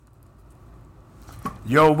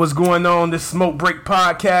Yo, what's going on? This Smoke Break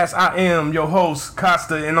Podcast. I am your host,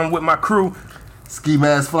 Costa, and I'm with my crew. Ski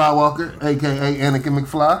Mask Flywalker, a.k.a. Anakin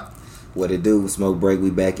McFly. What it do? Smoke Break, we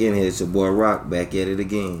back in here. It's your boy Rock, back at it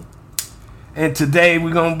again. And today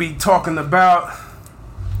we're going to be talking about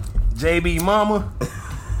JB Mama,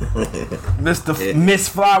 Miss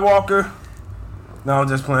Flywalker. No, I'm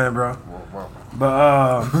just playing, bro.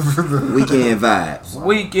 But, Weekend vibes.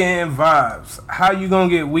 Weekend vibes. How you going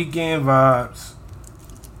to get weekend vibes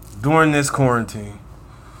during this quarantine?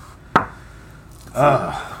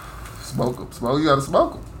 Smoke them. You gotta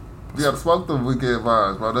smoke them. You gotta smoke them weekend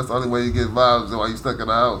vibes, bro. That's the only way you get vibes while you stuck in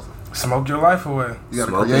the house. Smoke your life away. You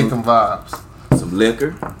gotta create them vibes. Some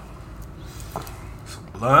liquor. Some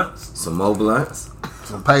blunts. Some more blunts.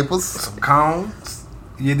 Some papers. Some cones.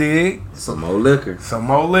 You dig? Some more liquor. Some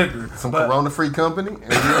more liquor. Some Corona-free company.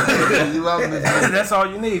 And you out in this shit. That's all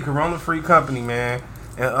you need. Corona-free company, man.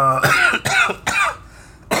 And,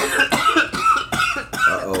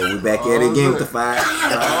 we back at it again with the five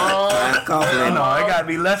coffee. No, it gotta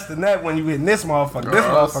be less than that when you hitting this motherfucker. This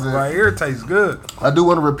motherfucker right here tastes good. I do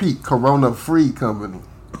want to repeat, Corona-free company.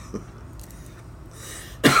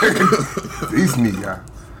 These niggas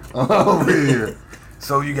over here.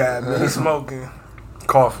 So you got me smoking,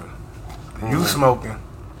 coughing. You smoking,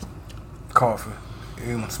 coughing.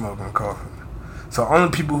 You smoking, coughing. So only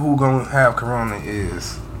people who gonna have Corona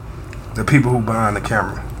is the people who behind the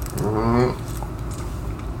camera. Mm-hmm.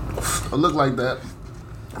 I look like that.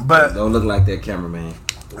 But don't look like that cameraman.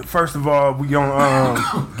 First of all, we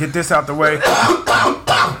gonna get this out the way.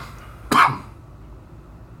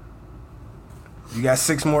 You got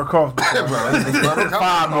 6 more coughs.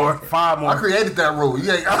 Five more. I created that rule.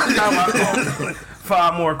 Yeah, I got my coughs.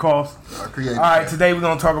 5 more coughs. I created. All right, today we're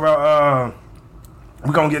gonna talk about.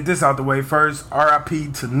 We're gonna get this out the way first.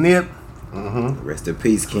 R.I.P. to Nip. Mm-hmm. Rest in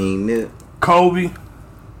peace, King Nip. Kobe.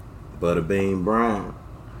 Butterbean Brown.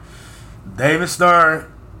 David Stern.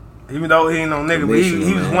 Even though he ain't no nigga, but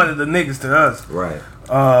he was one of the niggas to us. Right.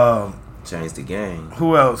 Changed the game.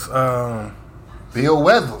 Who else? Bill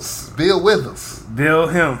Withers. Bill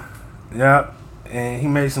him. Yep. And he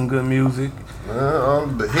made some good music.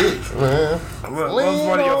 The hits, man. What was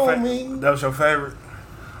one of your favorite? That was your favorite?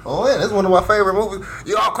 Oh yeah, that's one of my favorite movies.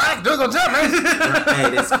 You all crack, just gonna jump, man.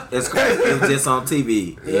 Hey, it's crazy. It was just on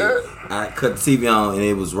TV. Yeah. I cut the TV on and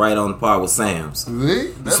it was right on the par with Sam's.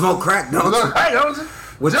 You smoke crack, don't you? Crack, don't you?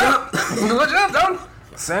 What jump? What jump, don't you?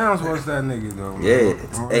 Sam's was that nigga though. Yeah,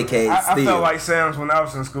 AKA I Steel. felt like Sam's when I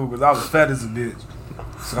was in school because I was fat as a bitch.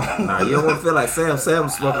 So. Nah, you don't want to feel like Sam. Sam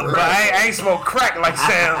smoking But crack. I ain't smoke crack like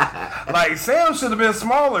Sam. Like Sam should have been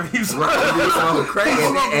smoker. He was smoking crack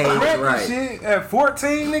at that age, right? Shit. At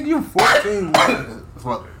 14, nigga, you 14.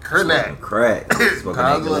 Smoking crack. Smoking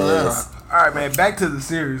that glass. All right, man. Back to the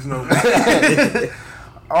series. No.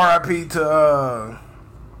 R.I.P. to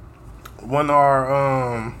one of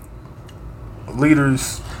our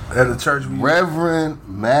leaders at the church. Reverend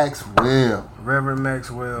Maxwell.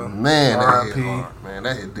 Man, Man, that hit hard. Man,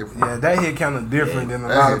 that hit different. Yeah, that hit kind of different than a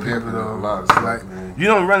lot of people though. Like, you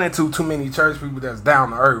don't run into too many church people that's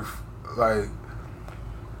down to earth. Like,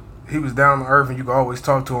 he was down to earth and you can always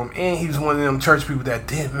talk to him. And he was one of them church people that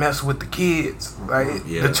didn't mess with the kids. Like,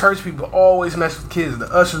 the church people always mess with kids.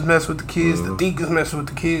 The ushers mess with the kids. The deacons mess with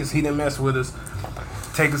the kids. He didn't mess with us.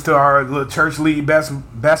 Take us to our little church league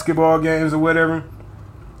basketball games or whatever.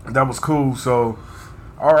 That was cool. So,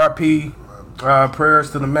 R.I.P.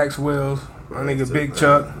 Prayers to the Maxwells. My nigga Big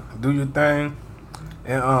Chuck, do your thing.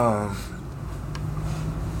 And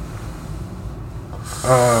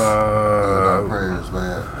prayers,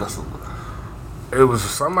 man. It was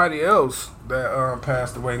somebody else that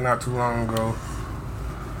passed away not too long ago.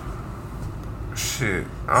 Shit,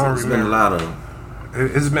 I don't remember. Been a lot of.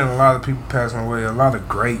 It's been a lot of people passing away. A lot of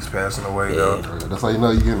greats passing away though. That's how you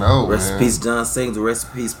know you're getting old. Rest in peace, John Singles. Rest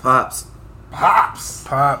in peace, Pops.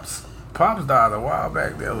 Pops died a while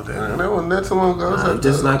back the other day. Man, that wasn't that too long ago.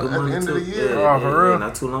 Just like at the end of the year. For real?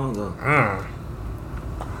 Not too long ago.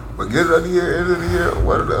 But get it at the end of the year.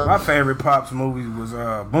 What are the My favorite Pops movie was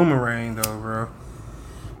Boomerang though, bro.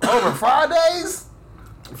 Over Fridays?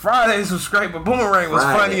 Fridays was great, but Boomerang was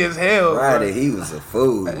funny as hell. Friday, bro. he was a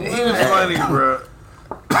fool. He was funny, bro.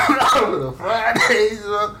 The Fridays,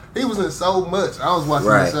 he was in so much. I was watching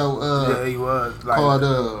the show. Yeah, he was like,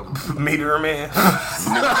 called Meteor Man.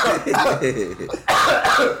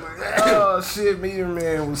 Oh shit, Meteor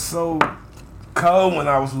Man was so cold when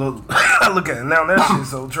I was little. I look at it now. That shit's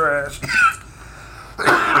so trash.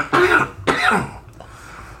 I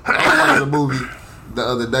watched a movie the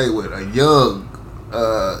other day with a young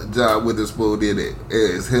John Witherspoon in it.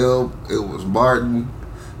 It's him. It was Martin.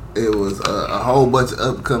 It was a whole bunch of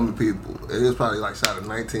upcoming people. It was probably like shot in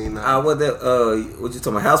 1990. What that? What you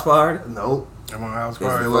talking about? House Party? Nope. I'm on House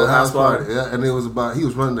Party. It was a house party. Yeah, and it was about he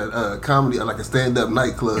was running that comedy like a stand-up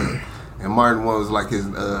nightclub, and Martin was like his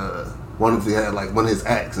one of he had like one of his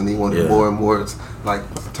acts, and he wanted more and more like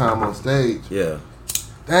time on stage. Yeah.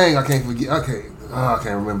 Dang, I can't forget. I can't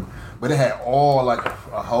remember. But it had all like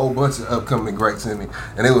a whole bunch of upcoming greats in it,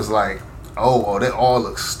 and it was like, oh, they all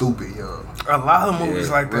look stupid young. A lot of movies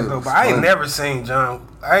like that really though, but I ain't never seen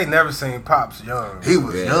Pops young. He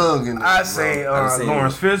was young in I seen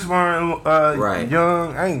Lawrence Fishburne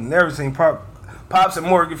young. I ain't never seen Pops and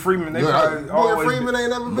Morgan Freeman. They probably Morgan Freeman ain't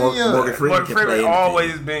never been young. Morgan Freeman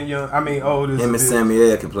always been young. I mean, old as him and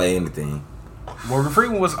Samuel can play anything. Morgan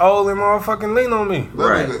Freeman was old and motherfucking Lean on Me.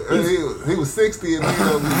 Right. He was 60 and Lean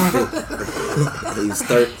on Me. He's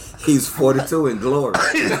 30. He's 42 in Glory.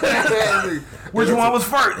 Which one was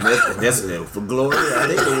first? That's for Glory. I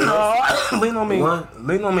think it was. Lean on Me.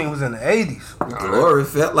 Lean on Me was in the 80s. Glory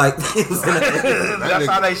felt like it was in the 80s. That's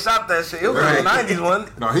how they shot that shit. It was in the 90s, wasn't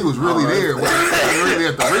it? No, he was really there. He was really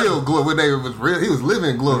at the real Glory. When they was real, he was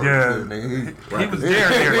living Glory. Yeah. He was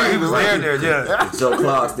there. He was there. Yeah. Joe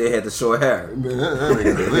Clark still had the short hair. Man, that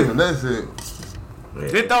nigga living that shit.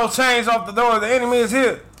 Get those chains off the door. The enemy is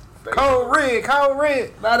here. Cold red.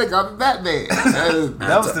 Now they got Batman.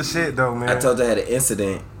 That was the shit though, man. I told you I had an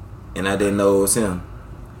incident and I didn't know it was him.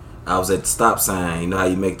 I was at the stop sign. You know how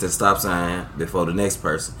you make the stop sign before the next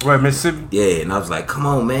person? What, Mississippi? Yeah, and I was like, come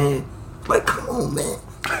on, man. Like, come on, man.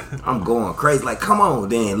 I'm going crazy. Like, come on.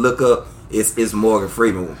 Then look up. It's Morgan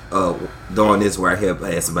Freeman doing this right here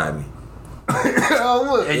passing by me.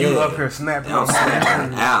 And you up here snapping. I'm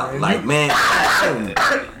snapping out. Like, man.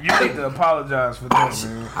 You need to apologize for that,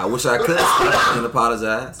 man. I wish I could stop and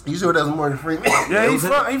apologize. You sure that's Morgan Freeman? Yeah, he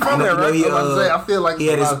from there, right? I feel like he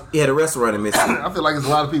had a restaurant in Mississippi. I feel like there's a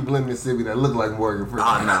lot of people in Mississippi that look like Morgan Freeman.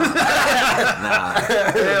 Oh no,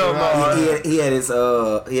 Hell no. He had his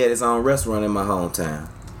own restaurant in my hometown.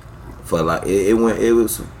 For like it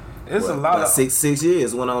was. It's a lot of 6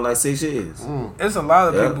 years. Went on like 6 years. It's a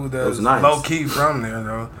lot of people that's nice. low key from there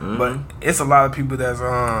though, but it's a lot of people that's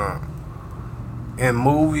in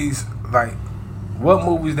movies. Like, what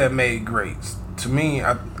movies that made greats? To me,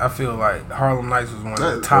 I feel like Harlem Nights was one of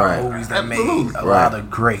the top movies that made a lot of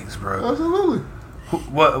greats, bro. Absolutely.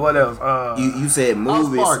 What else? You said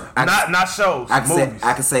movies, not shows. I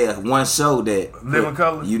could say one show that Living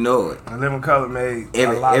Color. You know it. Living Color made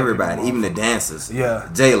everybody, even the dancers. Yeah,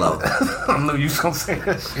 J-Lo. I knew you was gonna say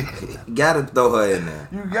that shit. You gotta throw her in there.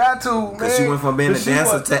 You got to, man. Because she went from being a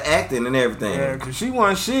dancer to acting and everything. Yeah, because she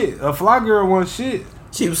wasn't shit. A fly girl wasn't shit.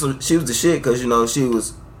 She was the shit because she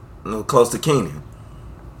was close to Keenan,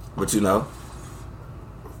 but she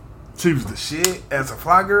was the shit as a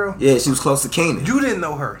fly girl. Yeah, she was close to Keenan. You didn't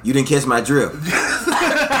know her. You didn't catch my drift.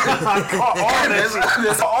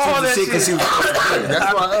 all that shit. Because she was close to Keenan.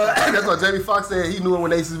 That's why Jamie Foxx said he knew it when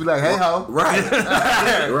they used to be like, "Hey ho." Right.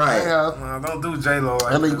 Right. Hey ho. Don't do J-Lo.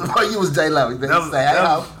 I mean, before you was J-Lo, they say, "Hey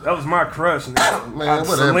ho." That was my crush. Man,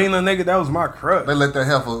 whatever. Selena, nigga, that was my crush. They let that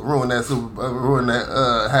heifer ruin that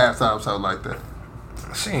halftime show like that.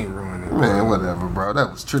 She ain't ruining it. Man, whatever, bro. That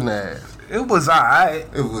was Trinidad. It was alright.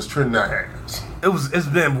 It was Trinidad. It's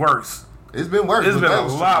been worse. It's been worse. It's been a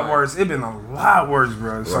lot worse. It's been a lot worse,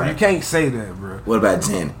 bro. So you can't say that, bro. What about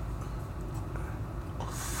Janet?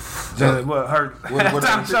 Janet, what her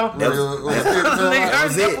halftime show? Her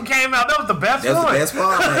nipple came out. That was the best one. That was the best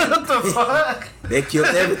part, man. What the fuck? They killed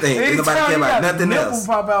everything. Nobody cared about nothing else.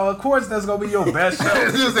 Nipple pop out. Of course, that's gonna be your best show.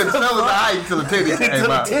 You said the show was alright until the titty came out. Until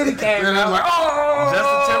the titty came out. Like, oh,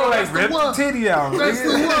 Justin Timberlake ripped the titty out. That's the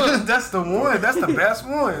one. That's the one. That's the best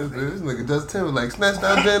one. This nigga Justin Timberlake snatched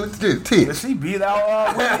out Janet's titty. She beat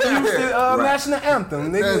out Whitney Houston national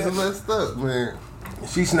anthem. Nigga. That's messed up, man.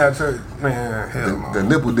 She snatched her. Man, hell no. The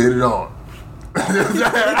nipple did it all.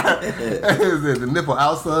 The nipple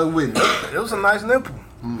outside Whitney. It was a nice nipple.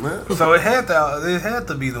 Mm-hmm. So it had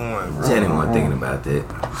to be the one, bro. Janet wasn't thinking about that.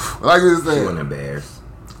 Like you said, she wasn't embarrassed.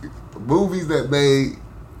 Movies that made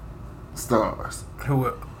stars.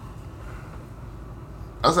 Who?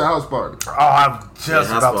 I said House Party. Oh, I'm just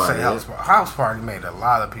about to say House Party. House Party made a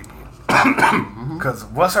lot of people. Because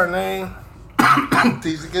what's her name?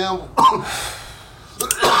 Tisha Campbell.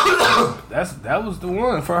 That was the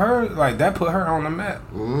one for her. Like, that put her on the map.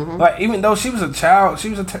 Mm-hmm. Like, even though she was a child, she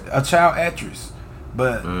was a child actress,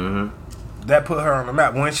 but that put her on the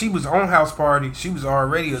map. When she was on House Party, she was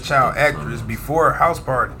already a child actress before House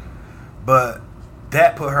Party, but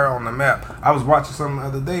that put her on the map. I was watching something the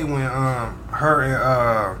other day when her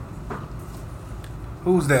and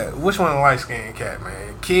who's that? Which one, the light skinned cat,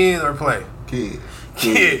 man? Kid or Play?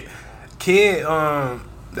 Kid.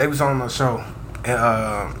 They was on the show,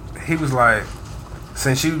 and he was like,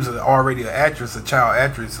 since she was already an actress, a child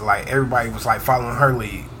actress, like everybody was like following her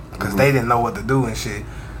lead because they didn't know what to do and shit.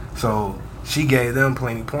 So she gave them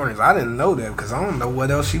plenty pointers. I didn't know that because I don't know what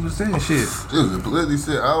else she was saying. Shit. She was completely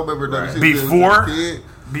shit. I don't remember that shit.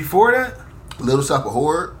 Before that, Little Shop of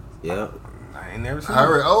Horror. Yeah. I ain't never seen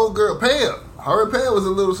her old girl Pam. Her and Pam was a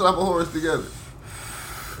Little Shop of Horrors together.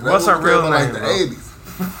 What's her real name? Like the 80s.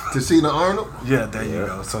 Tashina Arnold. Yeah, there you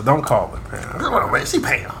go. So don't call her Pam. She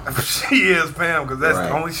Pam. She is Pam because that's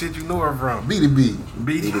the only shit you knew her from. BDB.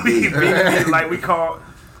 BDB. Like we call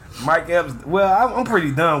Mike Epps. Well, I'm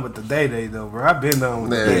pretty done with the Day Day though, bro. I've been done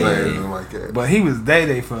with the Day Day. But he was Day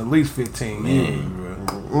Day for at least 15 years,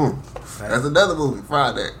 bro. That's another movie,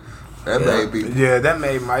 Friday. That made people. Yeah, that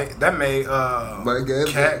made Mike. That made Mike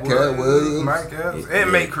Epps, Cat Williams, Mike Epps. It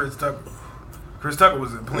made Chris Tucker. Chris Tucker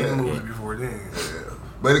was in plenty movies before then. Yeah.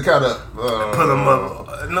 But it kind of put him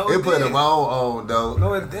up. No, it put him on though.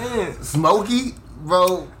 No, it didn't. Smokey,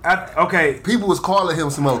 bro. Okay. People was calling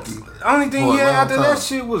him Smokey. The only thing he had after that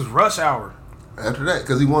shit was Rush Hour. After that,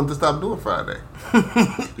 because he wanted to stop doing Friday.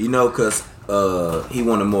 Because he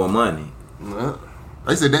wanted more money.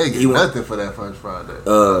 They said they get nothing for that first Friday.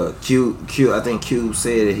 Q. I think Q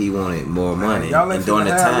said that he wanted more money, and during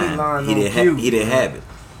the time he didn't have it.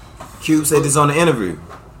 Q said this on the interview.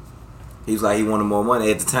 He was like he wanted more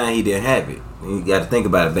money. At the time, he didn't have it. You got to think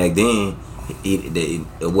about it. Back then,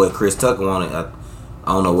 what Chris Tucker wanted, I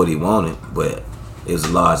don't know what he wanted, but it was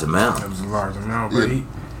a large amount. It was a large amount, but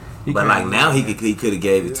but like now, he could have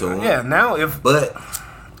gave it to him. Yeah, now is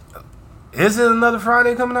it another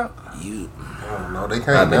Friday coming out? I don't know. They can't.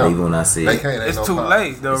 I believe when I see it. It's too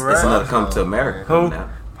late though, right? It's another Come to America. Who?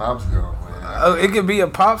 Pop's girl. It could be a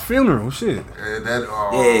Pop funeral, shit.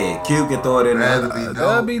 Q can throw it in there.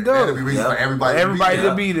 That'd be dope. That'd be reason for everybody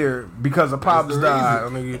to be there because of Pop's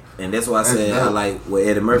died. And that's why I said I like what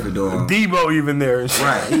Eddie Murphy doing. Debo even there.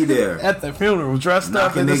 Right, he there at the funeral, dressed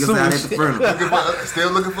up in the suit. Out at the funeral.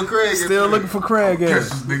 Still looking for Craig. Still looking for Craig. Catch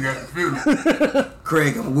this nigga at the funeral.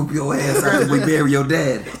 Craig, I'm gonna whoop your ass after we bury your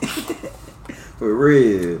dad. For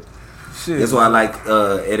real. Shit. That's why I like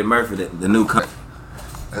Eddie Murphy, the new.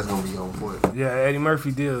 That's gonna be on point. Yeah, Eddie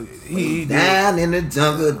Murphy did. He down in the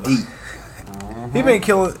jungle deep. He been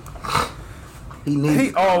killing.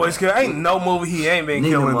 He always kill. Ain't no movie he ain't been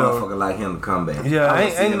killing though. Motherfucker like him to come back. Yeah,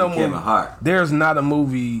 ain't no movie. There's not a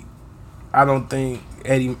movie. I don't think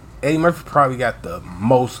Eddie Murphy probably got the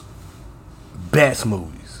most best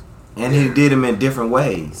movies. And he did them in different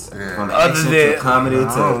ways. Yeah. From action to comedy to.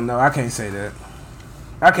 I don't know. I can't say that.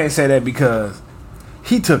 I can't say that because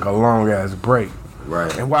he took a long ass break.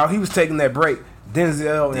 Right. And while he was taking that break,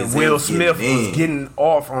 Denzel and Will Smith was getting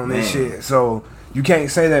off on this shit. So you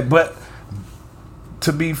can't say that. But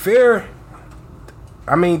to be fair,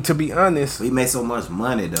 to be honest, he made so much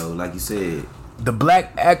money though, like you said. The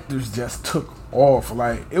black actors just took off.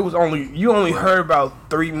 Like you only heard about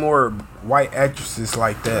 3 more white actresses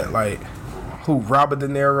like that. Like who? Robert De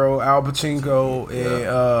Niro, Al Pacino,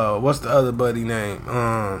 and what's the other buddy name?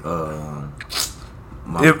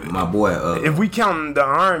 My boy. If we count the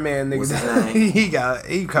Iron Man niggas,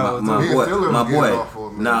 he called my boy.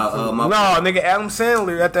 Nigga, Adam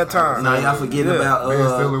Sandler at that time. Y'all forget about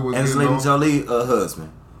Angelina Jolie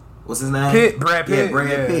husband. What's his name? Brad Pitt. Yeah,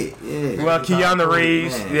 Brad Pitt. Yeah. Well, Keanu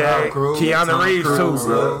Reeves. Yeah, Keanu Reeves too,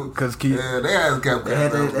 bro. Because they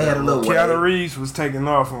had a little. Keanu Reeves was taking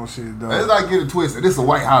off on shit though. It's like getting twisted. This is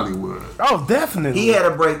white Hollywood. Oh, definitely. He had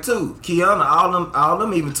a break too. Keanu, all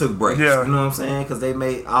them even took breaks. Yeah. You know what I'm saying? Because they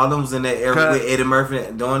made all them was in that area with Eddie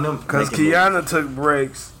Murphy doing them. Because Keanu took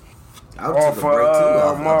breaks. Off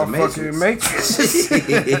motherfucking Matrix.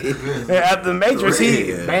 After Matrix,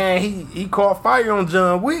 he caught fire on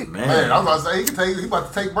John Wick. Man, I was about to say he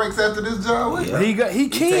about to take breaks after this John Wick. Yeah. He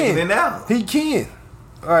can. He can.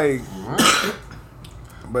 Like,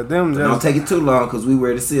 but them don't take it too long because we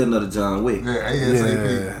ready to see another John Wick. Yeah,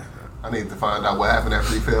 ASAP. Yeah. I need to find out what happened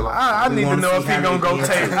after he fell off. I need to know if he gonna go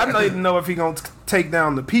take. I need to know if he gonna take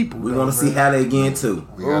down the people. We want to see how they again too.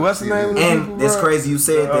 What's the name of the and people? That's crazy. You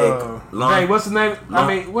said that. Hey, what's the name?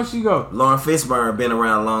 Where she go? Lauren Fishburne been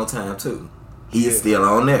around a long time too. He is still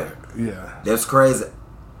on there. Yeah, that's crazy.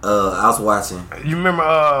 I was watching. You remember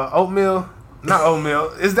Oatmeal? Not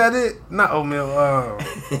Oatmeal. Is that it? Not Oatmeal.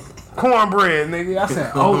 Cornbread, nigga. I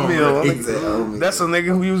said oatmeal. That's a nigga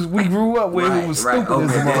who we grew up with who was stupid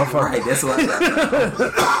as a motherfucker. Right, that's what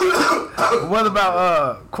What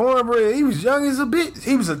about cornbread? He was young as a bitch.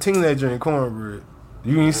 He was a teenager in Cornbread.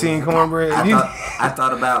 You ain't seen Cornbread? I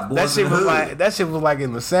thought about Boys in the Hood. That shit was like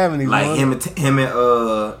in the 70s. Like him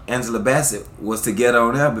and Angela Bassett was together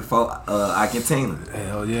on there before Ike and Tina.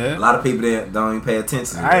 Hell yeah. A lot of people that don't even pay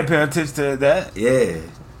attention to I ain't pay attention to that. Yeah.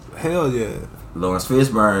 Hell yeah. Lawrence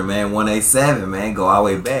Fishburne, man, 187, man, go all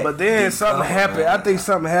the way back. But then something happened. Man. I think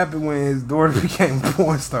something happened when his daughter became a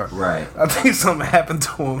porn star. Right. I think something happened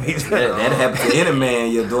to him. That happened to any man.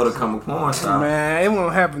 Your daughter become a porn star. Man, it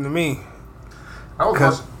won't happen to me. I was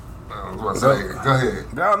about to say, go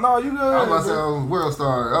ahead. No, you go ahead. I was about to say, World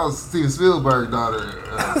Star. That was Steven Spielberg's daughter.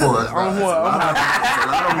 Porn star. I'm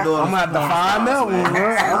going to have to find that one, bro. I'm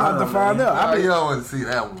going to have to find out. You don't want to see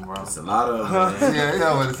that one, bro. It's a lot of them, Yeah, you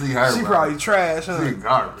don't want to see her, She probably trash, huh? She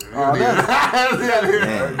garbage.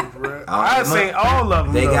 I seen all of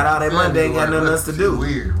them. They got all that money. They ain't got nothing else to do.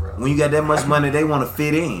 Weird, bro. When you got that much money, they want to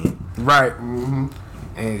fit in. Right.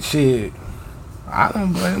 And shit. I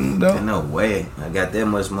don't blame them though. Ain't no way. I got that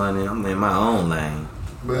much money. I'm in my own lane.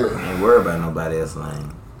 Man. I ain't worried about nobody else's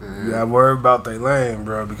lane. You gotta worry about their lane,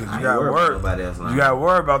 bro, because you gotta worry. You gotta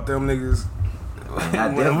worry about them niggas. I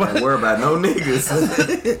definitely ain't worry about no niggas.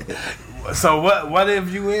 So what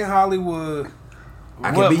if you in Hollywood?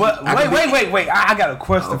 Wait! I got a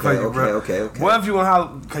question for you, bro. Okay. What if you in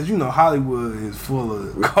Hollywood? Because you know Hollywood is full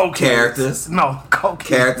of coke characters. Coke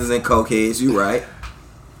characters and cokeheads. You right.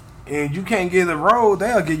 And you can't get a role,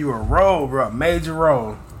 they'll give you a role, bro, a major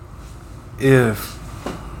role. If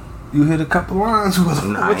you hit a couple lines, what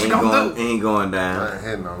you gonna do? Ain't going down. I ain't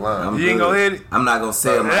hitting no line. You ain't gonna hit it? I'm not gonna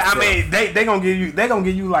sell myself. I mean, they gonna give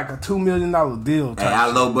you like a $2 million deal. Hey, I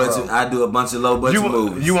low budget. Bro. I do a bunch of low budget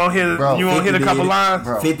movies. You won't hit a couple lines?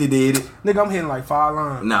 Bro. 50 did it. Nigga, I'm hitting like 5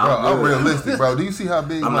 lines. No, bro, I'm realistic, bro. Do you see how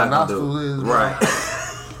big my nostril is? Bro? Right.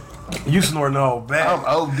 You snorting all back. I'm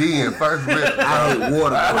ODing first rip. I hate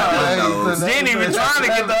water. You ain't even trying to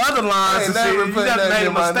get the other lines and shit. You just made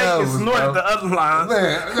a mistake and snorted the other lines.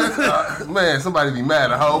 Man, somebody be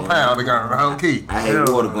mad. A whole pound they got a whole key. I hate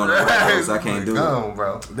water going to my nose. I can't do it.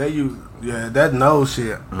 Bro. That nose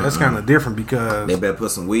shit. That's kind of different because they better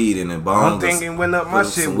put some weed in the bones. I'm thinking when up my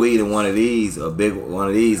shit. Some weed in one of these, a big one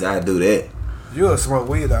of these. I do that. You'll smoke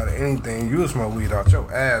weed out of anything. You'll smoke weed out your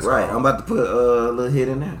ass. Right. I'm about to put a little hit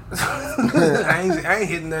in there. I ain't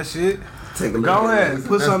hitting that shit. Take a look. Go ahead.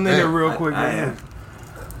 Put something in there real quick.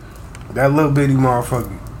 That little bitty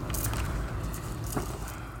motherfucker.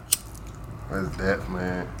 That's death,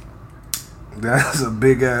 man. That's a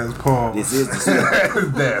big ass paw. This is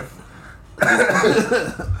the death.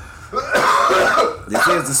 This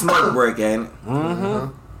is the smoke break, ain't it?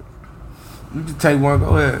 Mm-hmm. You can take one,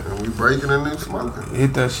 go ahead. And we breaking and then smoking.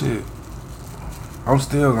 Hit that shit. I'm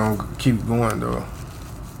still gonna keep going though.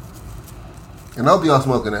 And I hope y'all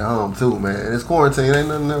smoking at home too, man. It's quarantine, ain't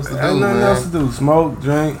nothing else to do, man. Ain't nothing else to do. Smoke,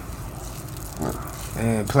 drink,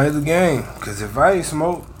 and play the game. Cause if I ain't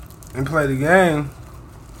smoke and play the game,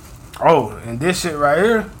 and this shit right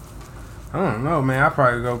here, I don't know, man. I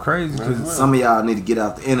probably go crazy. Cause some of y'all need to get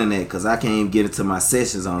off the internet, cause I can't even get into my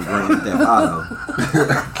sessions on Grand Theft Auto.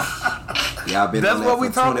 Y'all been That's on what that we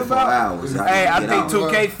for talking 24 about. hours. Hey, I think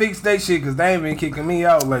 2K fixed that shit because they ain't been kicking me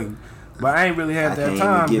out lately. But I ain't really had that time.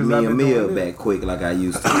 I can't even get me a meal back quick like I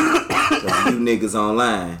used to. Cause you niggas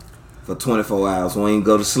online for 24 hours won't even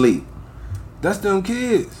go to sleep. That's them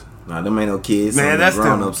kids. Nah, them ain't no kids. Man, that's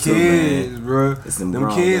them kids, too, man. bro.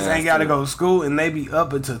 Them kids ain't got to go to school and they be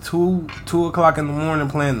up until 2 o'clock in the morning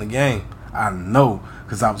playing the game. I know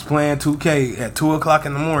because I was playing 2K at 2 o'clock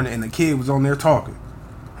in the morning and the kid was on there talking.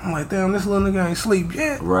 I'm like, damn, this little nigga ain't sleep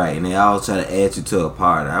yet. Right, and they always try to add you to a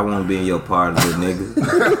party. I want to be in your party, little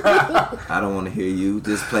nigga. I don't want to hear you.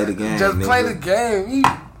 Just play the game, Just nigga. play the game. You,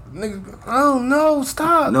 nigga, oh, no,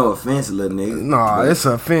 stop. No offense, little nigga. Nah, it's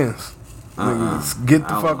an offense. Niggas, get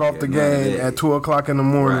the fuck off the game at 2 o'clock in the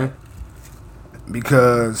morning. Right.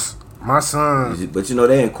 Because my son... But you know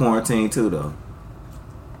they in quarantine too, though.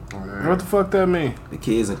 What the fuck that mean? The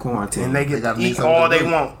kids in quarantine. And they get to eat all they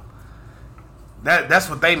want. That's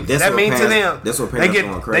what they that means to them. That's what parents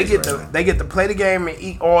going crazy they get to play the game and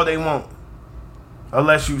eat all they want,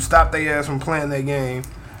 unless you stop their ass from playing that game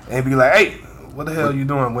and be like, "Hey, what the hell are you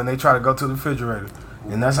doing?" When they try to go to the refrigerator,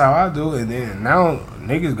 and that's how I do it. And then now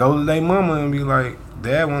niggas go to their mama and be like,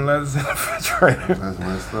 "Dad won't let us in the refrigerator." That's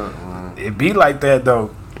messed up, man. It be like that though.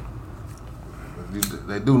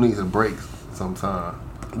 They do need some breaks sometimes.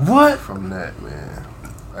 What from that, man?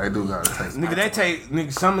 I do gotta take.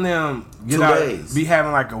 Nigga, some of them be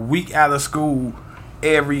having like a week out of school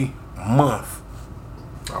every month.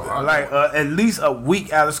 At least a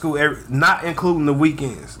week out of school, not including the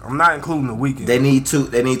weekends. I'm not including the weekends. They need 2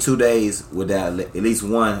 days without, at least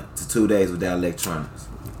 1 to 2 days without electronics.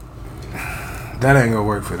 That ain't gonna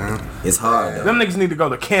work for them. It's hard. Them niggas need to go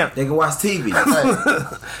to camp. They can watch TV.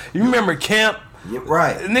 You remember camp? Yeah,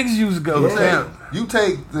 right. Niggas used to go to camp. You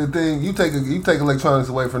take the thing. You take electronics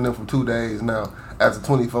away from them for 2 days now. After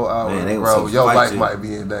 24 hours, man, bro, your life might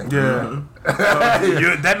be in danger.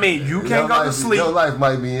 Yeah. That means you can't go to sleep. Your life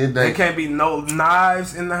might be in danger. There can't be no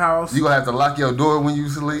knives in the house. You gonna have to lock your door when you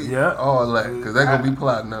sleep. Yeah. All that, because they're gonna be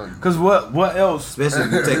plotting on you. Because what else? Especially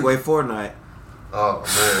if you take away Fortnite. Oh,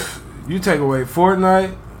 man. You take away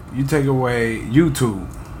Fortnite, you take away YouTube,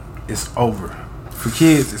 it's over. For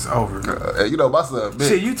kids, it's over. You know, my son, bitch.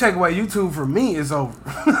 Shit, you take away YouTube for me, it's over.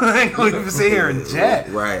 I ain't gonna even sit here and chat.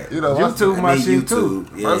 Right. You know, YouTube my shit too.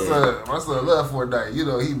 Yeah. My son love Fortnite. You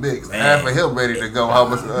know, he big. Half of him ready to go.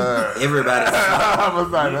 Everybody.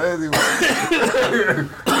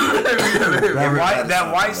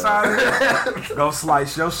 That white side, go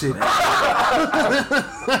slice your shit.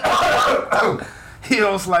 He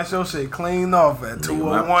don't slice your shit clean off at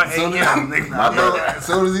 2:01 a.m. Nigga. As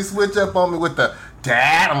soon as he switch up on me with the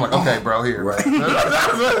dad, I'm like, okay, bro, here. Right.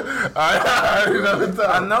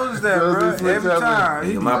 I noticed that, bro. Every time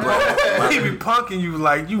he be punking you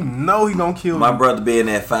like you know he gonna kill you. My brother being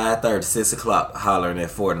at 5:30, 6 o'clock, hollering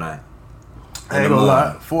at Fortnite. I ain't gonna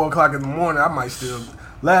lie. 4 o'clock in the morning, I might still.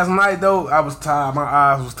 Last night though, I was tired. My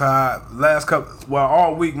eyes was tired.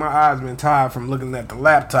 All week my eyes been tired from looking at the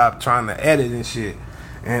laptop trying to edit and shit.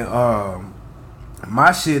 And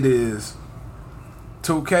my shit is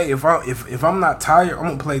 2K. If I'm not tired, I'm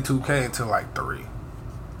gonna play 2K until like 3.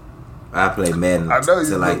 I play Madden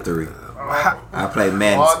till like 3. I play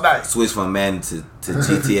Madden all night. Switch from Madden to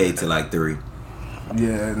GTA to like 3.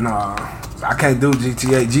 Yeah, nah, I can't do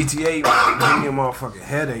GTA. GTA give me a motherfucking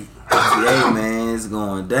headache. GTA, man, it's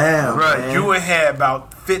going down. Right, man. you ain't had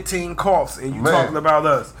about 15 coughs and you talking about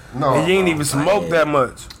us. No, and you ain't even smoked that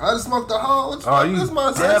much. I just smoked the whole. You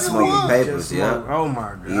smoking papers, yeah. Oh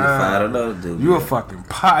my god, you find another dude. You a fucking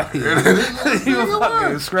pothead. You a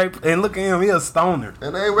fucking scrape. And look at him, he a stoner.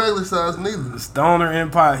 And they ain't regular size neither. Stoner and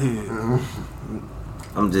pothead.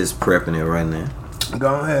 I'm just prepping it right now.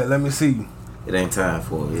 Go ahead, let me see. It ain't time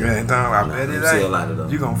for it. It ain't time. I bet it ain't.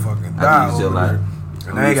 You gonna fucking die. I still like it.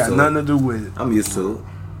 And I ain't got nothing to do with it. I'm used to it.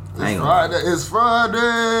 It's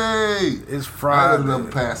Friday. It's Friday. I'm gonna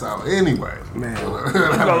pass out anyway. Man,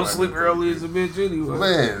 I go to sleep early as a bitch anyway.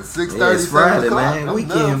 Man, 6:30. It's Friday, man.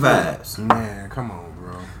 Weekend vibes. Man, come on,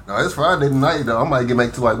 bro. No, it's Friday night though. I might get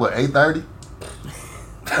back to like what 8:30.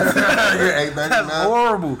 8:30. That's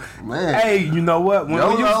horrible, man. Hey, you know what?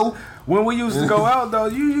 When we used to go out though,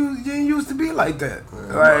 you didn't used to be like that.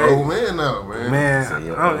 Like, oh man, no man.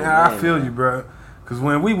 Man, I feel you, bro. Cause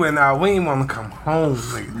when we went out, we didn't want to come home.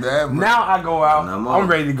 Now I go out, I'm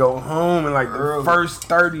ready to go home in like the first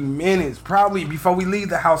 30 minutes. Probably before we leave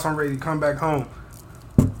the house, I'm ready to come back home.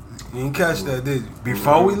 You didn't catch that, did you?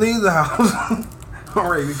 Before we leave the house, I'm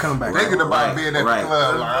ready to come back. Thinking about being at the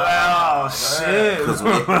club. Oh shit! Because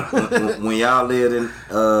when y'all lived in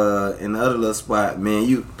the other little spot, man,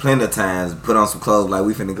 you plenty of times put on some clothes like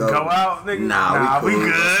we finna go. Go out, nigga. Nah, we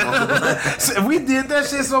good. We did that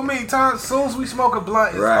shit so many times. As soon as we smoke a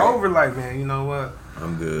blunt, it's over. Like, man, you know what?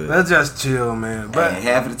 I'm good. Let's just chill, man. But and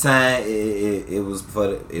half of the time, it was for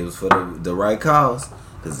the right cause.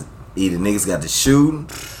 Because either niggas got to shoot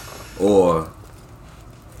or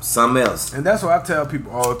something else. And that's what I tell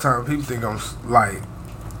people all the time. People think I'm like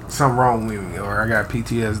something wrong with me or I got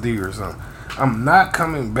PTSD or something. I'm not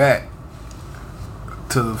coming back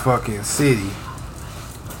to the fucking city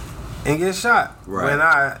and get shot when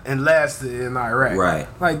I enlisted in Iraq. Right.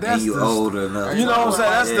 Like that's and you old enough. You know what I'm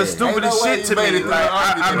saying? That's the stupidest shit to me. Like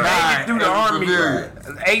I made it through the army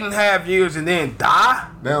 8.5 years and then die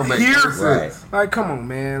here. Like come on,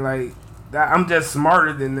 man. Like I'm just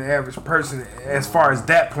smarter than the average person as far as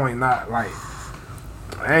that point. Not like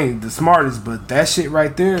I ain't the smartest, but that shit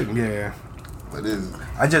right there, yeah. It is.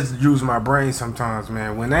 I just use my brain sometimes,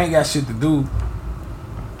 man. When I ain't got shit to do,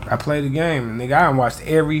 I play the game. Nigga, I watched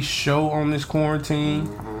every show on this quarantine.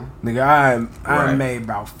 Nigga, I made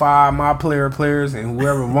about 5 my players, and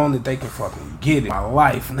whoever wanted, they can fucking get it. My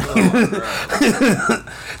life, nigga.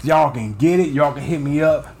 Y'all can get it. Y'all can hit me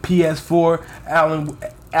up. PS4,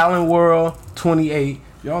 Allen World 28.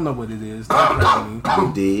 Y'all know what it is.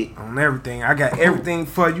 You did. On everything. I got everything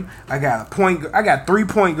for you. I got 3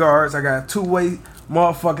 point guards. I got a 2-way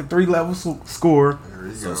motherfucking 3-level score.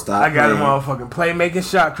 So stop. I got a motherfucking playmaking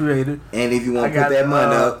shot creator. And if you want to put that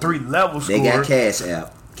money up, 3-level score. They got Cash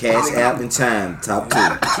App. Cash App and Chime. Top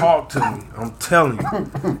 2. Talk to me. I'm telling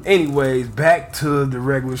you. Anyways, back to the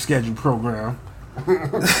regular schedule program.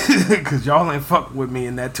 Because y'all ain't fucking with me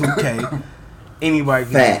in that 2K. anybody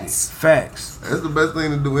can get it. Facts. That's the best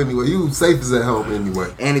thing to do anyway. You safe as at home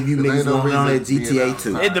anyway. And if you niggas going on at GTA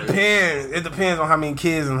too. It depends. It depends on how many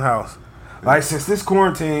kids in the house. Like, since this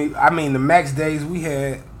quarantine, I mean, the max days we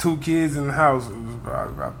had 2 kids in the house. It was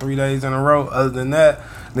about 3 days in a row. Other than that,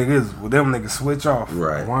 them niggas switch off.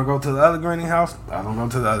 Right. Want to go to the other granny house? I don't go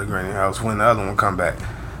to the other granny house when the other one come back.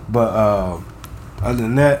 But other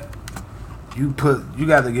than that, you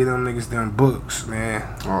got to get them niggas them books, man.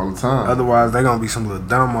 All the time. Otherwise, they gonna be some little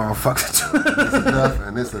dumb motherfuckers.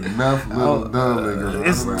 It's enough little dumb niggas.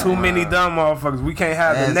 It's too many dumb motherfuckers. We can't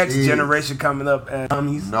have the next generation coming up as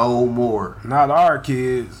dummies. No more. Not our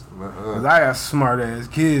kids. Cause I got smart ass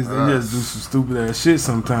kids. They just do some stupid ass shit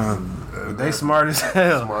sometimes. But they smart as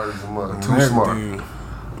hell. Smart as a mother. Too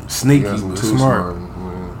smart. Sneaky, but smart.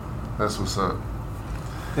 That's what's up.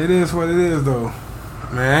 It is what it is, though.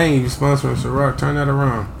 Man, I ain't even sponsoring Ciroc. Turn that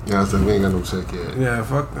around. Yeah, I said we ain't got no check yet. Yeah,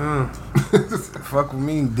 fuck fuck with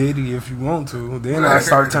me, Diddy, if you want to. Then I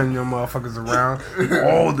start turning your motherfuckers around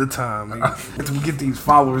all the time. Until we get these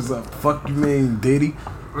followers up. Fuck you, mean Diddy.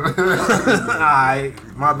 Alright,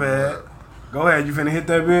 my bad. Go ahead, you finna hit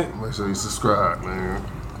that bit? Make sure you subscribe, man.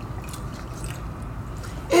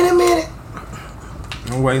 In a minute.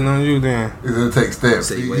 I'm waiting on you then. It's gonna take steps.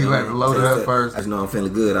 So you like to load it up first. I just know I'm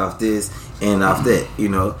feeling good off this and off that, you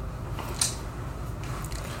know.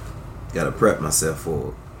 Gotta prep myself for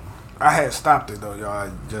it. I had stopped it though,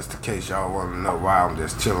 y'all, just in case y'all want to know why I'm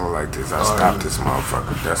just chilling like this. I stopped this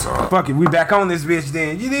motherfucker, that's all. Fuck it, we back on this bitch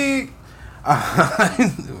then. You dig?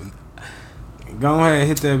 Go ahead and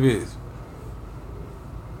hit that bitch.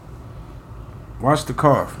 Watch the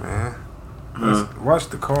cough, man. Watch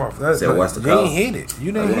the cough. Watch the cough. You ain't hit it.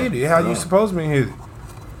 You didn't hit it. How you supposed to be hit it?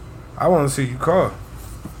 I want to see you cough.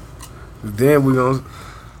 Then you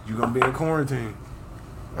gonna be in quarantine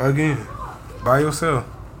again by yourself.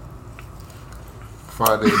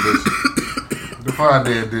 Friday edition. The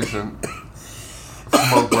Friday edition.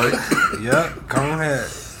 Smoke break. Yep. Come ahead.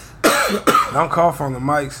 Don't cough on the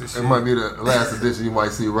mics and shit. It might be the last edition. You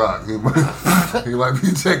might see Rock. He might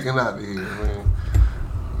be checking out of here, man.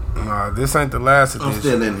 Nah, this ain't the last edition. I'm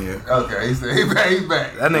still in here. Okay, he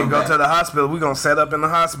back. That nigga go to the hospital. We gonna set up in the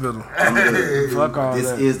hospital. Fuck all this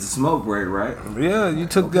that. This is the smoke break, right? Yeah, you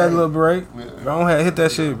took that little break. Go ahead, hit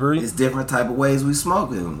that shit, Bree. It's different type of ways we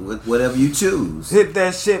smoking. Whatever you choose. Hit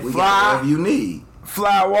that shit, we Fly. Got whatever you need.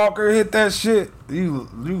 Fly Walker, hit that shit. You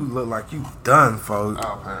look like you done, folks.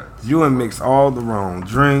 Oh, man. You done mixed all the wrong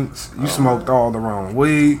drinks. You smoked all the wrong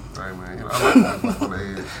weed. Hey, man, I like that before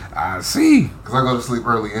the edge. I see. Because I go to sleep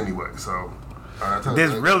early anyway, so...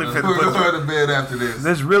 This really finna put you out. To bed after this.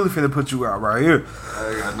 This really finna put you out right here. I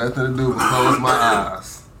ain't got nothing to do but close my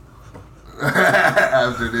eyes.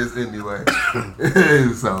 After this anyway.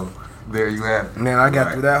 So, there you have it. Man, I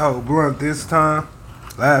got through that whole blunt this time.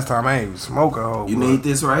 Last time I ain't even smoke a whole You blunt. need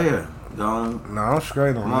this right here. Go on. No, I'm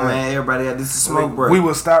straight on Come on, man. Everybody got this is smoke break. We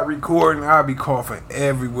will stop recording. I'll be coughing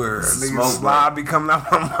everywhere. Niggas slide be coming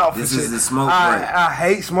out my mouth. This and is shit. the smoke break. I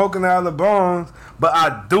hate smoking out of the bones, but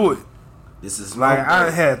I do it. This is like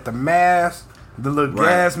I had the mask, the little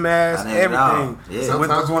gas mask, everything. Yeah.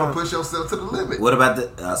 Sometimes you want to push yourself to the limit. What about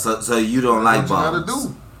the so you don't like bombs? What you gotta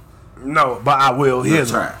do? No, but I will hit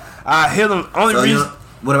them. I hit them. Only reason.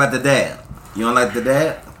 What about the dab? You don't like the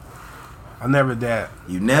dab? I never dab.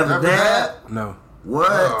 You never dab? No.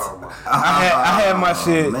 What? I had my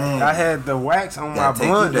shit. Man. I had the wax on my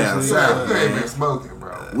blunt. You ain't been smoking,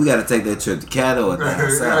 bro. We gotta take that trip to Cattle or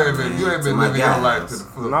down south. You ain't been living your life to the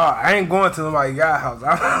full. No, I ain't going to nobody's guy house.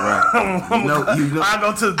 Right. You know, I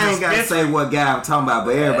go to the dispensary. I ain't gotta say what guy I'm talking about,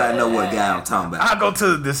 but everybody know what guy I'm talking about. I go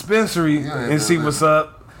to the dispensary and see what's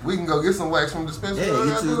up. We can go get some wax from the dispensary. Yeah,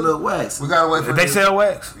 get you a little wax. We gotta wait for They sell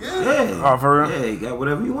wax? Yeah. Oh, for real? Yeah, you got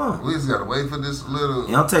whatever you want. We just gotta wait for this little...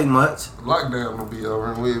 It don't take much. Lockdown will be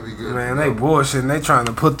over and we'll be good. Man, they bullshitting. They trying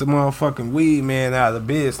to put the motherfucking weed man out of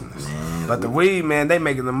business. Man, but the weed man, they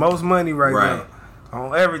making the most money right now.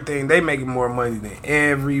 On everything, they making more money than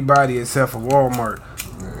everybody except for Walmart.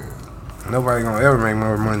 Man. Nobody gonna ever make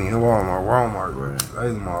more money than Walmart. Walmart, they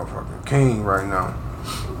the motherfucking king right now.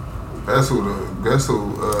 That's who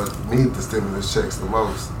need the stimulus checks the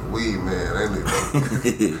most. The weed man, ain't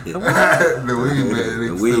it? The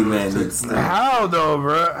weed man needs the How though,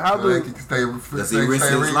 bro? How do he stay? Because he risked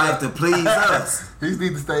his life to please us. He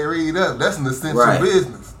need to stay read up. That's an essential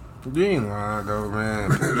business. You ain't lying though,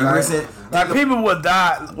 man. like people would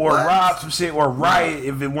die or rob some shit or riot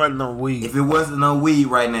if it wasn't no weed. If it wasn't no weed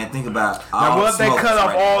right now, think about all what if they cut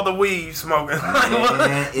off all the weed smoking? What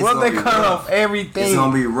if they cut off everything? It's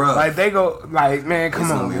gonna be rough. Like they go, like man,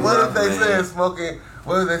 come on. What if they said smoking?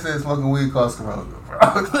 What if they say smoking weed costs Corona, bro?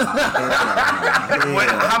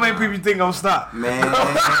 How many people you think gonna stop? Man,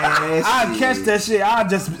 I'll catch that shit. I'll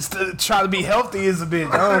just try to be healthy as a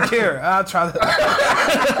bitch. I don't care. I'll try to.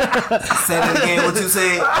 Say that again, what you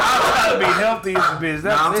said? I'll try to be healthy as a bitch.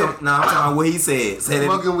 That's I'm talking about what he said. Say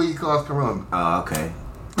smoking weed costs Corona. Oh, okay.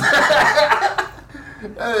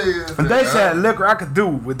 If they said liquor, I could do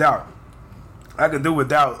without. I could do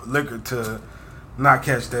without liquor to not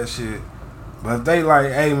catch that shit. But if they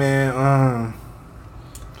like, hey man,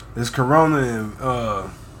 it's Corona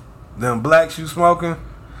and them blacks you smoking,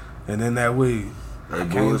 and then that weed, I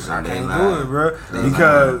can't do it, bro,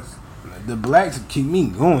 because the blacks keep me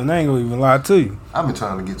going. I ain't gonna even lie to you. I've been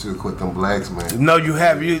trying to get you to quit them blacks, man. No, you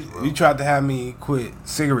have. You tried to have me quit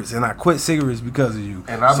cigarettes, and I quit cigarettes because of you.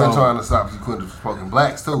 And I've been trying to stop you quitting smoking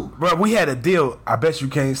blacks too, bro. We had a deal. I bet you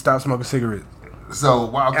can't stop smoking cigarettes. So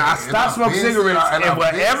and I stopped smoking cigarettes, and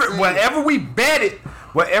whatever we betted,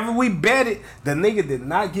 the nigga did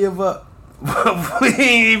not give up. We didn't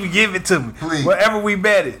even give it to me. Please, whatever we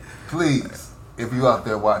betted. Please, if you out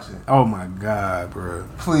there watching, oh my God, bro,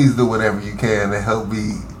 please do whatever you can to help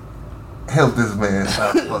this man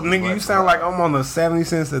stop smoking. Nigga, you sound like I'm on a 70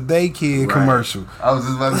 cents a day kid commercial. I was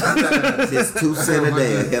just about to say that. Just 2 cents a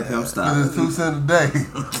day to help him stop. It's 2 cents a day.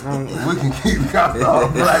 We can keep cops all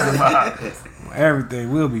black about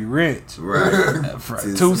everything. We'll be rich. Right.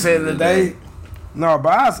 2 cents a day. No,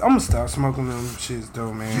 but I'm gonna stop smoking them shits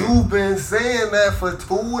though, man. You've been saying that for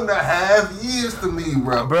 2.5 years to me,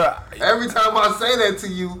 bro. Every time I say that to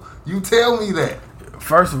you, you tell me that.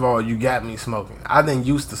 First of all, you got me smoking. I didn't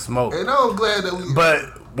used to smoke. And I'm glad that we. But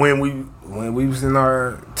when we was in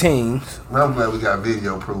our teens, I'm glad we got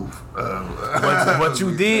video proof. What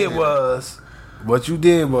you did was,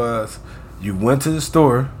 you went to the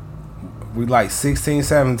store. We like 16,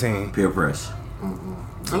 17. Peer pressure.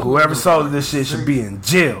 Whoever sold this shit should be in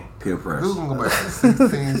jail. Peer pressure. Who's gonna go back to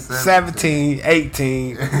 16, 17,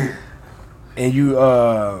 18, and you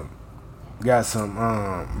got some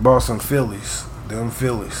bought some Phillies. Them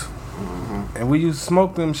Phillies. And we used to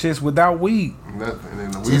smoke them shits without weed.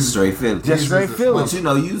 Nothing. Just straight Phillies. Just straight Phillies. But you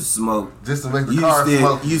know, you smoke. Just to make the car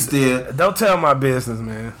smoke. You still. Don't tell my business,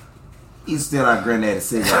 man. You still our granddaddy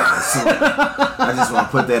cigarette. I just want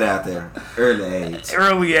to put that out there.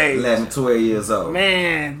 Early age. 11, 12 years old.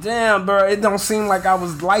 Man, damn, bro. It don't seem like I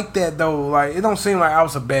was like that, though. Like, it don't seem like I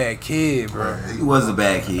was a bad kid, bro. You wasn't a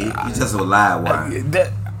bad kid. You just a lie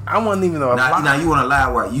wire. I wasn't even a lie. Now, you want a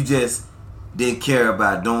lie wire. You just didn't care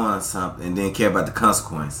about doing something and didn't care about the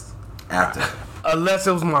consequences after. Unless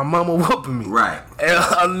it was my mama whooping me. Right. And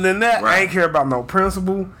other than that, I ain't care about no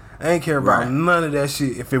principle. I ain't care about none of that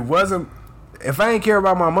shit. If I ain't care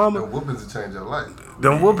about my mama, them whoopings will change your life.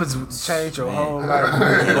 Them whoopings will change your whole life.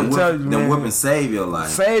 I'm telling you, man. Them whoopings save your life.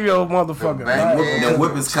 Save your motherfucking life. Them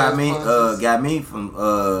whoopings got me from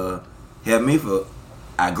helped me for.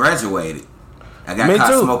 I graduated. I got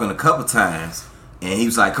caught smoking a couple times, and he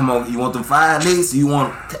was like, "Come on, you want them 5 licks? You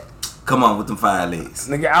want? Come on with them 5 licks."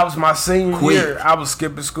 Nigga, I was my senior year. I was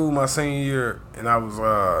skipping school my senior year, and I was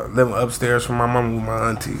living upstairs from my mama with my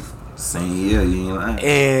auntie. Senior year, you ain't lying.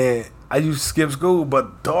 And I used to skip school,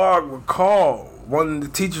 but dog would call. One of the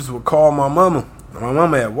teachers would call my mama. My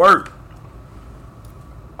mama at work.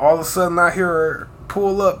 All of a sudden, I hear her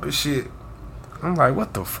pull up and shit. I'm like,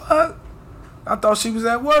 what the fuck? I thought she was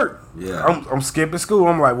at work. Yeah. I'm skipping school.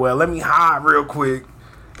 I'm like, well, let me hide real quick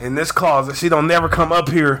in this closet. She don't never come up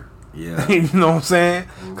here. Yeah. You know what I'm saying?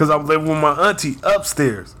 Because I'm living with my auntie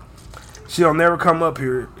upstairs. She don't never come up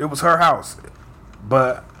here. It was her house.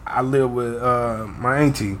 But I live with my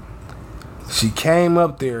auntie. She came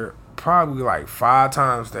up there probably like 5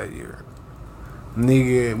 times that year.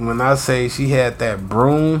 Nigga, when I say she had that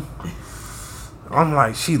broom, I'm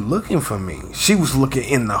like, she looking for me. She was looking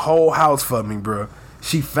in the whole house for me, bro.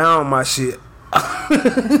 She found my shit.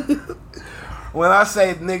 When I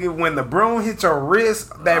say, nigga, when the broom hits your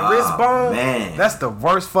wrist, that wrist bone, man, that's the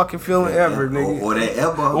worst fucking feeling ever, nigga. Or that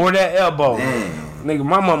elbow. Or that elbow. Man. Nigga,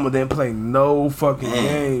 my mama didn't play no fucking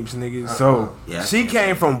games, nigga. So, she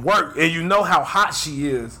came from work, and you know how hot she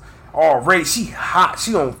is already. She hot.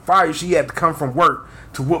 She on fire. She had to come from work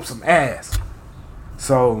to whoop some ass.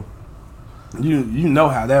 So, you know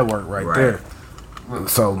how that worked right there.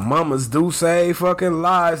 So mamas do say fucking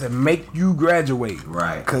lies and make you graduate.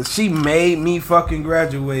 Right. Cause she made me fucking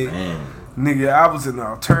graduate. Man. Nigga, I was in the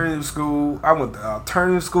alternative school. I went to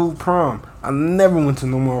alternative school prom. I never went to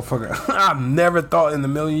no motherfucker. I never thought in a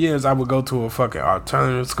million years I would go to a fucking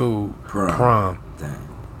alternative school prom. Dang.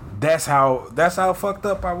 That's how fucked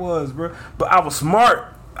up I was, bro. But I was smart.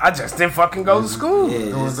 I just didn't fucking go to school.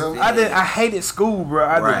 Yeah, I hated school, bro.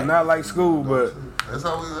 I did not like school, but That's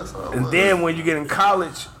all. And then when you get in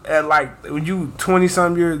college, at like when you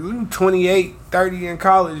 20-something years, 28, 30 in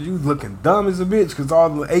college, you looking dumb as a bitch because all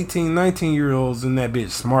the 18, 19-year-olds in that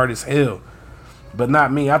bitch smart as hell. But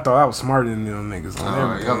not me. I thought I was smarter than them niggas.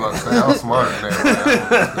 I was smarter than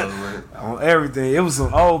that. On everything. It was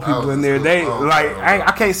some old people in there. They like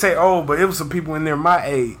I can't say old, but it was some people in there my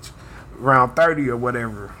age, around 30 or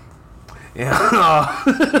whatever. And,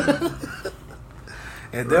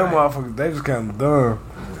 and them motherfuckers, they was kind of dumb.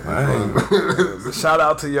 Shout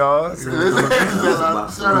out to y'all.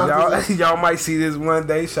 Y'all might see this one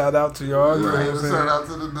day. Shout out to y'all. You know what I'm saying? Shout out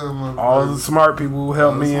to the dumb motherfuckers. All the smart people who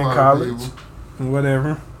helped me in college. People.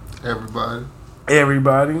 Whatever. Everybody.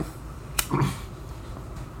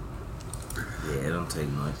 Yeah, it don't take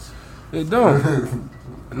much. It don't.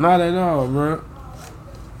 Not at all, bro.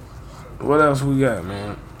 What else we got,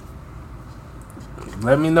 man?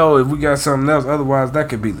 Let me know if we got something else. Otherwise, that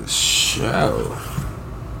could be the show.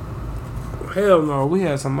 Hell no, we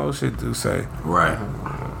had some more shit to say. Right.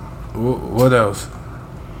 What else?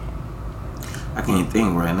 I can't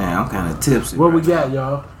think right now. I'm kind of tipsy. What we got,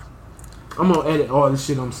 y'all? I'm gonna edit all this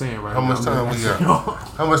shit I'm saying right now. How much time we got?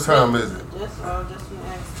 How much time is it?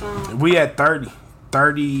 We at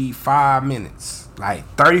 35 minutes. Like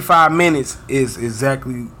 35 minutes is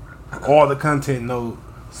exactly all the content. Nope.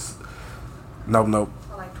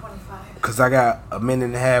 Like 25. Cause I got a minute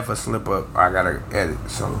and a half of slip up. I gotta edit.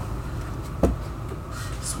 So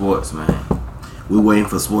sports, man. We waiting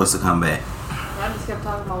for sports to come back. I just kept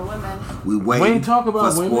talking about women. We ain't talking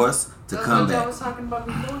about for sports to come back. Was talking about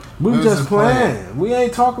before? We just playing. We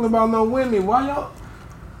ain't talking about no women. Why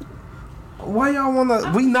y'all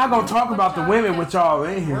wanna? We not gonna talk about the women with y'all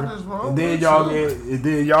in here. And then y'all get. And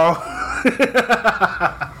then y'all.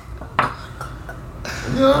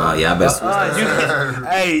 Oh yeah, I bet.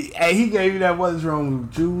 Hey, he gave you that. What is wrong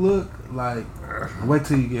with you? Look like. Wait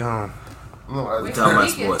till you get home. No, we talking about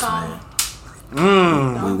sports, man.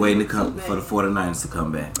 We waiting for the 49ers to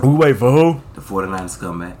come back. We wait for who? The 49ers to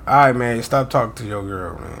come back. All right, man. Stop talking to your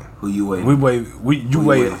girl, man. Who you waiting? You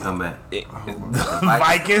wait to come back.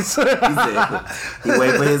 Vikings. He said he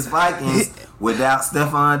wait for his Vikings without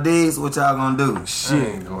Stephon Diggs. What y'all gonna do? Shit. I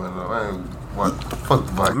ain't going on. Fuck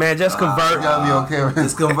the Vikings. Man, just convert. Y'all be on camera.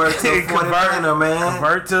 Just convert to a 49er, man.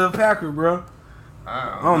 Convert to a Packer, bro.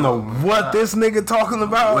 I don't know what this nigga talking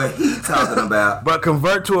about. What he talking about? But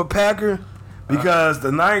convert to a Packer because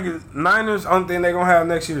the Niners, only thing they gonna have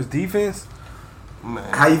next year is defense.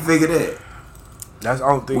 Man. How you figure that? That's the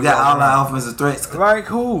only thing. We got all our offensive threats. Like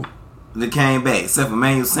who? That came back, except for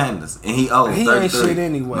Emmanuel Sanders, and he old 33. He ain't shit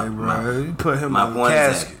anyway, bro. You put him in the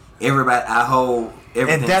casket. Everybody, I hold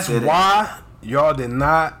everything. And that's why y'all did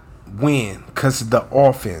not win because of the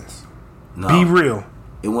offense. No, be real.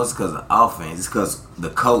 It wasn't because of the offense. It's because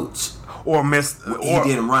the coach he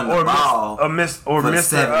didn't run the ball for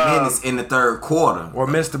 7 minutes in the third quarter. Or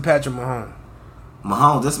Mr. Patrick Mahomes.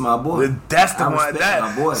 Mahomes, that's my boy. That's the one.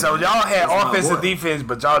 My boy, so y'all had offensive defense,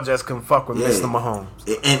 but y'all just couldn't fuck with Mr. Mahomes.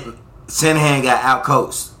 And Shanahan got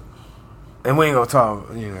outcoached. And we ain't gonna talk.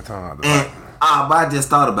 You ain't gonna talk about that. But I just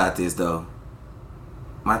thought about this though.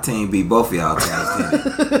 My team beat both of y'all teams.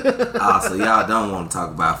 So y'all don't want to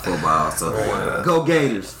talk about football. So go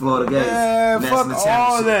Gators, Florida Gators. Man, fuck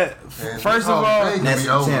all that. First of all, it can be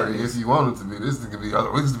over if you want it to be. This can be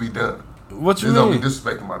other. This can be done. What you mean? Don't be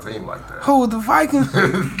disrespecting my team like that. Who, the Vikings?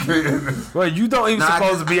 Well, you don't even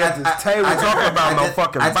supposed to be at this table talking about no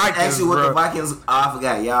fucking Vikings. Actually, what the Vikings? I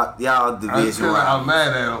forgot y'all division. I'm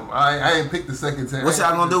mad at them. I ain't picked the second team. What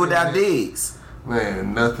y'all gonna do without Diggs?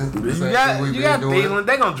 Man, nothing. You got Thielen.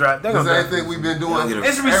 They gonna draft. They gonna the same thing we've been doing.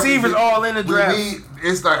 It's receivers all in the draft.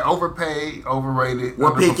 It's like overpaid, overrated.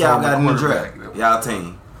 What pick y'all got in the draft? Y'all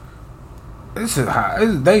team. This is high.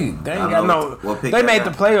 They ain't got no. They made the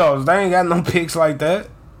playoffs. They ain't got no picks like that.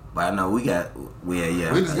 But I know we just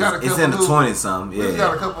got a couple. It's in the 20 something. Yeah, we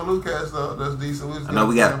got a couple new cats though. That's decent. I know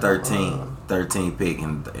we got 13 pick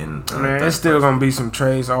in man, it's still gonna be some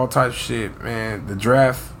trades, all types of shit, man. The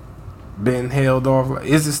draft been held off.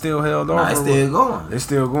 Is it still held off? It's still going. It's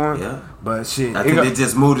still going. Yeah, but shit, I think they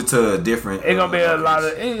just moved it to a different. It's gonna be a lot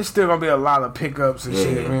of. It's still gonna be a lot of pickups and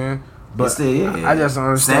shit, man. But I just don't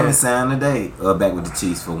understand. Sammy signed today. Back with the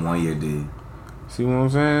Chiefs for 1 year deal. See what I'm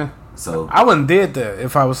saying? So I wouldn't did that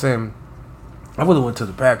if I was saying. I would have went to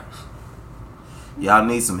the Packers. Y'all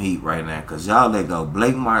need some heat right now because y'all let go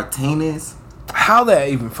Blake Martinez. How that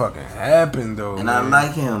even fucking happened though? And man. I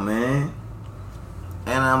like him, man.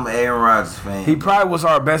 And I'm an Aaron Rodgers fan. He probably was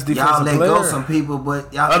our best defensive player. Y'all let go some people,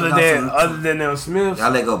 but y'all other than them Smiths.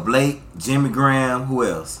 Y'all let go Blake, Jimmy Graham. Who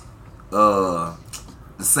else? The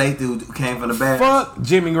safety who came from the back. Fuck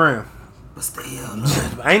Jimmy Graham. But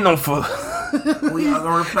still, ain't no fuck. We all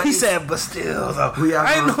gonna replace. He said, but still, though. We all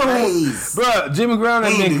gonna replace. Bro, Jimmy Graham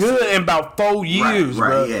has been good in about 4 years,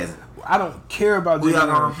 bro. Yes. I don't care about Jimmy Graham.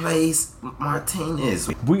 We all gonna replace Martinez.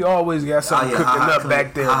 We always got something cooking up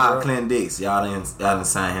back there, bro. Clint Dix, y'all didn't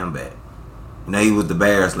sign him back. You know, he was the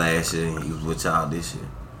Bears last year, and he was with y'all this year.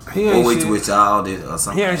 He ain't shit. With y'all this or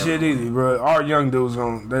something. He ain't shit either, bro. Our young dudes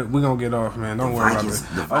we gonna get off, man. Don't worry about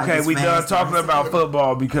that. Okay, we done talking about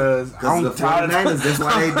football because I'm tired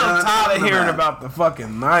of hearing about the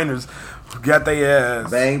fucking Niners. Got their ass.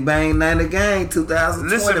 Bang bang Niner gang 2020.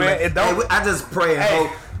 Listen, man. I just pray and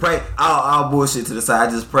hope. Pray all bullshit to the side.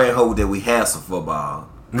 I just pray and hope that we have some football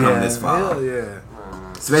come this fall. Hell yeah.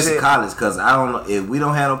 Especially college, because I don't know if we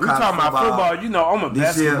don't have no college football. We talking about football, you know, I'm a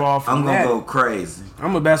basketball fanatic. I'm gonna go crazy.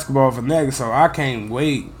 I'm a basketball fanatic, so I can't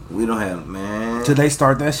wait. We don't have, man. Till they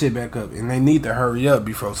start that shit back up, and they need to hurry up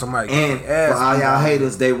before somebody. And for all y'all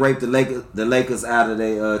haters, they raped the Lakers out of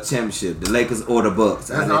their championship. The Lakers or the Bucks.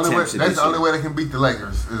 That's the only way they can beat the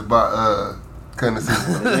Lakers is by cutting the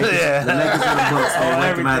season. The Lakers or the Bucks. They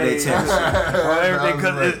raped them out of their championship. Everything,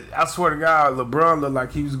 because I swear to God, LeBron looked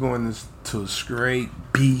like he was going to a straight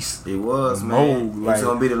beast. It was, man. It's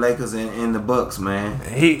gonna be the Lakers and the Bucks, man.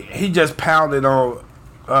 He just pounded on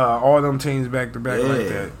all them teams back to back like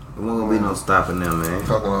that. There wasn't gonna be no stopping them, man.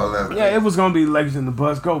 Talking all that. Yeah, it was gonna be Lakers and the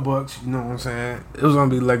Bucks. Go Bucks, you know what I'm saying? It was gonna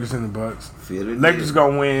be Lakers and the Bucks. Lakers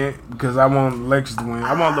gonna win because I want the Lakers to win.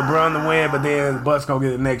 I want LeBron to win, but then the Bucks gonna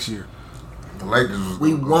get it next year. The Lakers.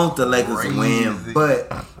 We want the Lakers to win,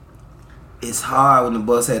 but it's hard when the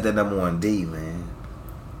Bucks had that number 1 D, man.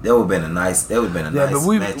 That would have been a nice. But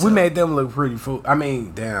we made them look pretty full. I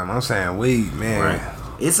mean, damn, I'm saying man. Right.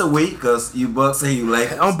 It's a week because you Bucks and you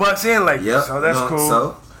Lakers. I'm Bucks and Lakers, yep. So that's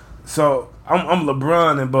cool. So I'm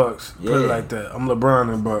LeBron and Bucks. Put it like that. I'm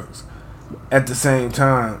LeBron and Bucks. At the same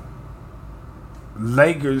time,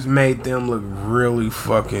 Lakers made them look really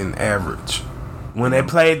fucking average. When they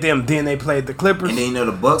played them, then they played the Clippers. And then you know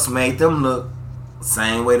the Bucks made them look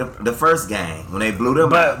same way the first game when they blew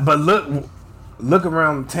them out. But look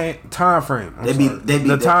around the time frame. They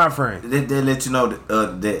be time frame. They let you know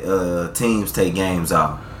that teams take games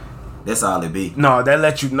off. That's all it be. No, they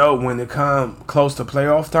let you know when it come close to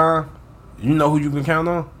playoff time. You know who you can count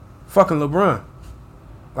on? Fucking LeBron.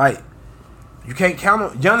 Like, you can't count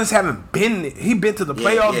on Giannis. Haven't been. He been to the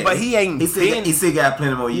playoffs, but he ain't. He still got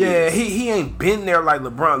plenty more years. Yeah, he ain't been there like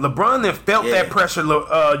LeBron. LeBron then felt that pressure.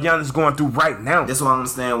 Giannis going through right now. That's why I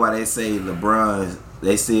understand why they say LeBron.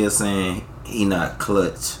 They still saying he not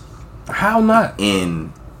clutch. How not?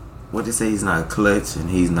 And what they say he's not clutch and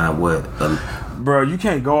he's not what. Bro, you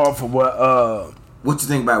can't go off of what. What you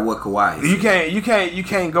think about what Kawhi said? You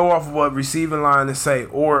can't go off of what receiving line to say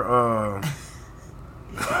or.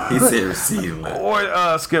 He said receiving line.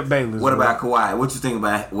 Or Skip Bayless. What about Kawhi? What you think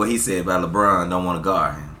about what he said about LeBron don't want to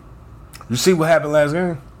guard him? You see what happened last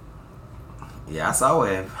game? Yeah, I saw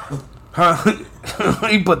it. Huh?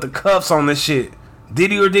 He put the cuffs on this shit.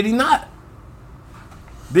 Did he or did he not?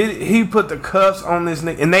 He put the cuffs on this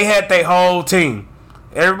nigga, and they had their whole team.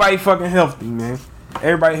 Everybody fucking healthy, man.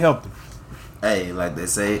 Everybody healthy. Hey, like they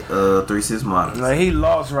say, 3-6 models. Like he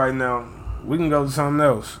lost right now. We can go to something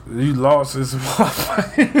else. He lost his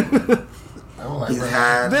motherfucker.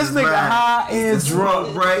 This nigga high and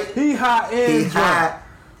drunk, right? He high and drunk.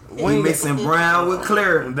 He mixing brown with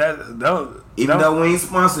clear. Even though we ain't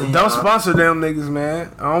sponsoring. Don't sponsor them niggas,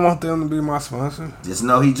 man. I don't want them to be my sponsor. Just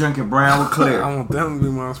know he drinking brown with clear. I want them to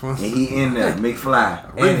be my sponsor. And he in there,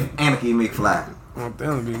 McFly. Anarchy McFly. I want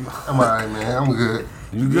them to be my I'm alright, man. I'm good.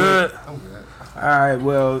 You good? I'm good. Alright,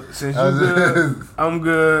 well, since you good, I'm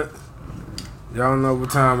good. Y'all know what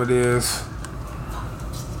time it is.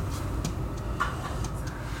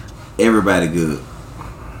 Everybody good.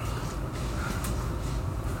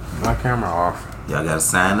 My camera off. Y'all gotta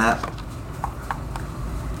sign up.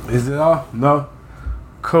 Is it off? No?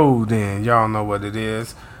 Cool then. Y'all know what it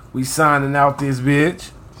is. We signing out this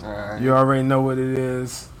bitch. Alright. You already know what it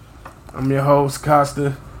is. I'm your host,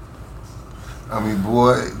 Costa. I'm your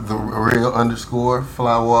boy, the real _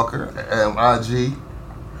 Flywalker, IG.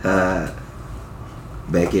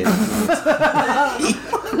 Back in.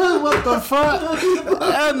 What the fuck?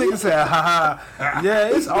 That nigga said, ha. Yeah,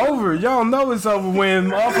 it's over. Y'all know it's over when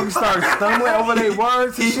motherfuckers start stumbling over their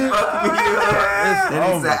words and shit. It's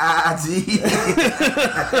over.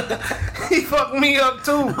 He fucked me up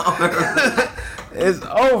too. It's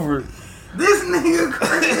over. This nigga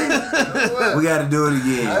crazy. We gotta do it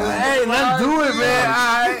again. Hey, let's do it, man.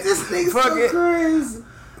 Alright. This nigga so crazy.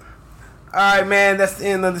 Alright, man. That's the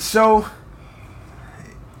end of the show.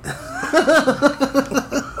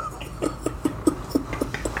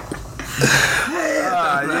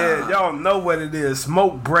 y'all know what it is.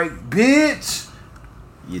 Smoke break, bitch.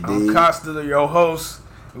 You did. I'm Costa, your host.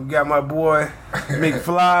 We got my boy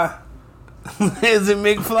McFly. Is it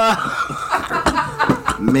McFly?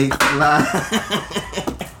 McFly.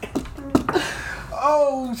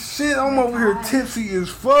 Oh shit! I'm over here tipsy as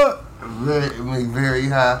fuck. McVery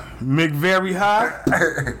high. McVery high.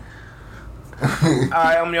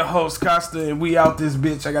 Alright, I'm your host Costa, and we out this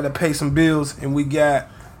bitch. I gotta pay some bills, and we got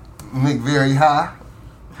McVery high.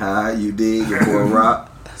 Hi, you dig? Your boy Rock.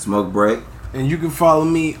 Smoke break. And you can follow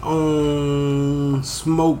me on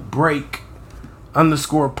Smoke Break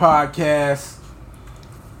 _podcast.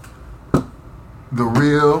 The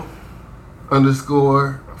real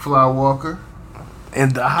 _Fly Walker.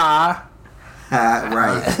 And the high. High,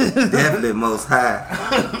 right. Definitely most high.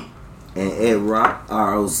 And Ed Rock,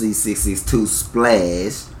 ROC 662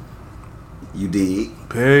 Splash. You dig?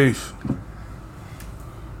 Peace.